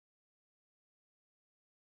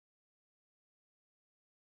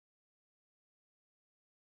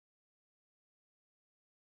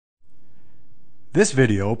This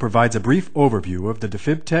video provides a brief overview of the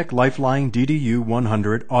DefibTech Lifeline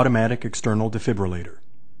DDU-100 automatic external defibrillator.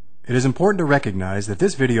 It is important to recognize that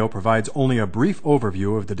this video provides only a brief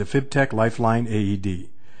overview of the DefibTech Lifeline AED.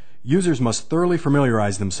 Users must thoroughly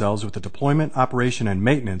familiarize themselves with the deployment, operation, and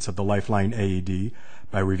maintenance of the Lifeline AED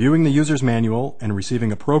by reviewing the user's manual and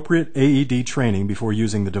receiving appropriate AED training before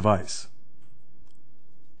using the device.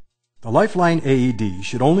 The Lifeline AED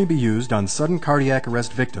should only be used on sudden cardiac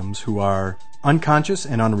arrest victims who are unconscious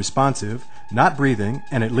and unresponsive, not breathing,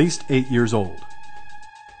 and at least 8 years old.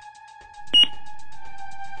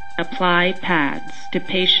 Apply pads to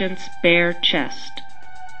patient's bare chest.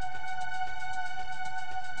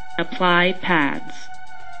 Apply pads.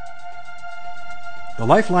 The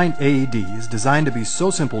Lifeline AED is designed to be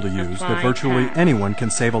so simple to use that virtually anyone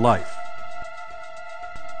can save a life.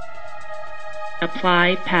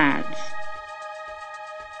 Apply pads.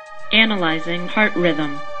 Analyzing heart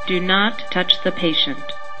rhythm. Do not touch the patient.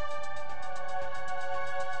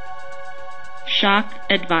 Shock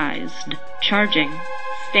advised. Charging.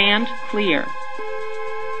 Stand clear.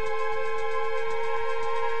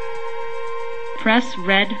 Press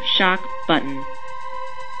red shock button.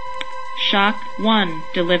 Shock 1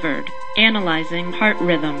 delivered. Analyzing heart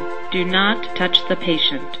rhythm. Do not touch the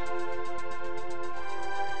patient.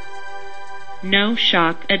 No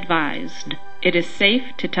shock advised. It is safe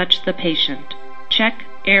to touch the patient. Check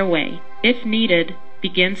airway. If needed,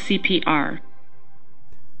 begin CPR.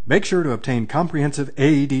 Make sure to obtain comprehensive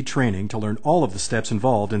AED training to learn all of the steps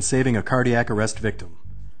involved in saving a cardiac arrest victim.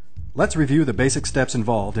 Let's review the basic steps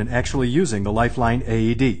involved in actually using the Lifeline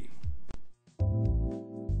AED.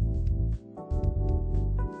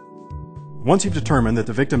 Once you've determined that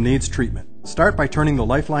the victim needs treatment, start by turning the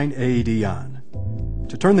Lifeline AED on.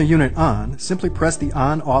 To turn the unit on, simply press the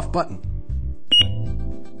on-off button.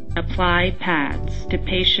 Apply pads to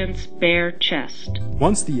patient's bare chest.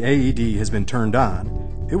 Once the AED has been turned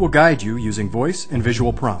on, it will guide you using voice and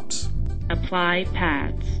visual prompts. Apply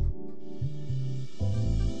pads.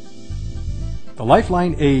 The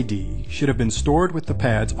Lifeline AED should have been stored with the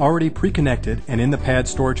pads already pre-connected and in the pad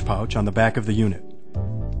storage pouch on the back of the unit.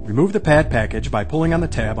 Remove the pad package by pulling on the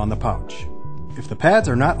tab on the pouch. If the pads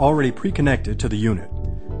are not already pre-connected to the unit,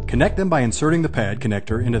 connect them by inserting the pad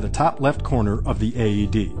connector into the top left corner of the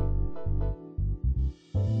AED.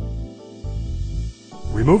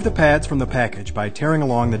 Remove the pads from the package by tearing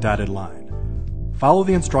along the dotted line. Follow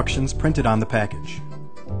the instructions printed on the package.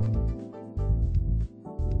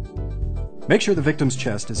 Make sure the victim's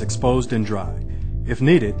chest is exposed and dry. If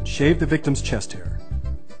needed, shave the victim's chest hair.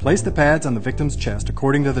 Place the pads on the victim's chest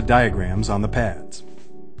according to the diagrams on the pads.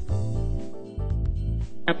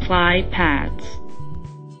 Apply pads.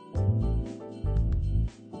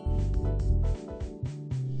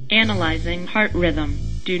 Analyzing heart rhythm.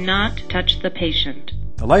 Do not touch the patient.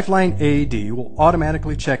 The Lifeline AED will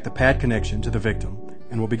automatically check the pad connection to the victim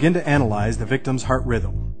and will begin to analyze the victim's heart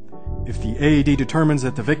rhythm. If the AED determines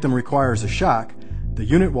that the victim requires a shock, the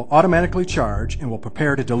unit will automatically charge and will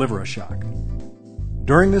prepare to deliver a shock.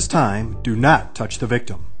 During this time, do not touch the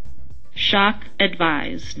victim. Shock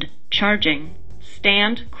advised. Charging.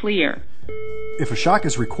 Stand clear. If a shock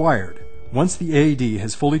is required, once the AED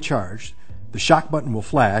has fully charged, the shock button will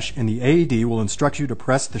flash and the AED will instruct you to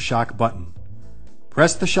press the shock button.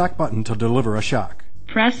 Press the shock button to deliver a shock.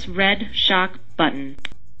 Press red shock button.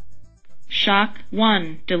 Shock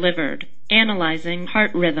 1 delivered. Analyzing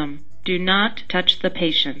heart rhythm. Do not touch the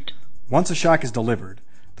patient. Once a shock is delivered,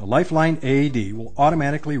 the Lifeline AED will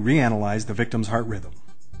automatically reanalyze the victim's heart rhythm.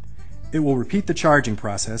 It will repeat the charging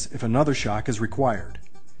process if another shock is required.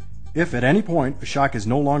 If at any point a shock is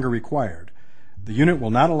no longer required, the unit will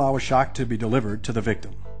not allow a shock to be delivered to the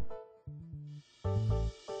victim.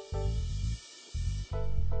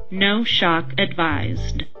 No shock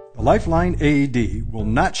advised. The Lifeline AED will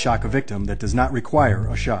not shock a victim that does not require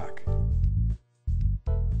a shock.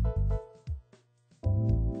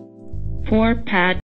 Pour pad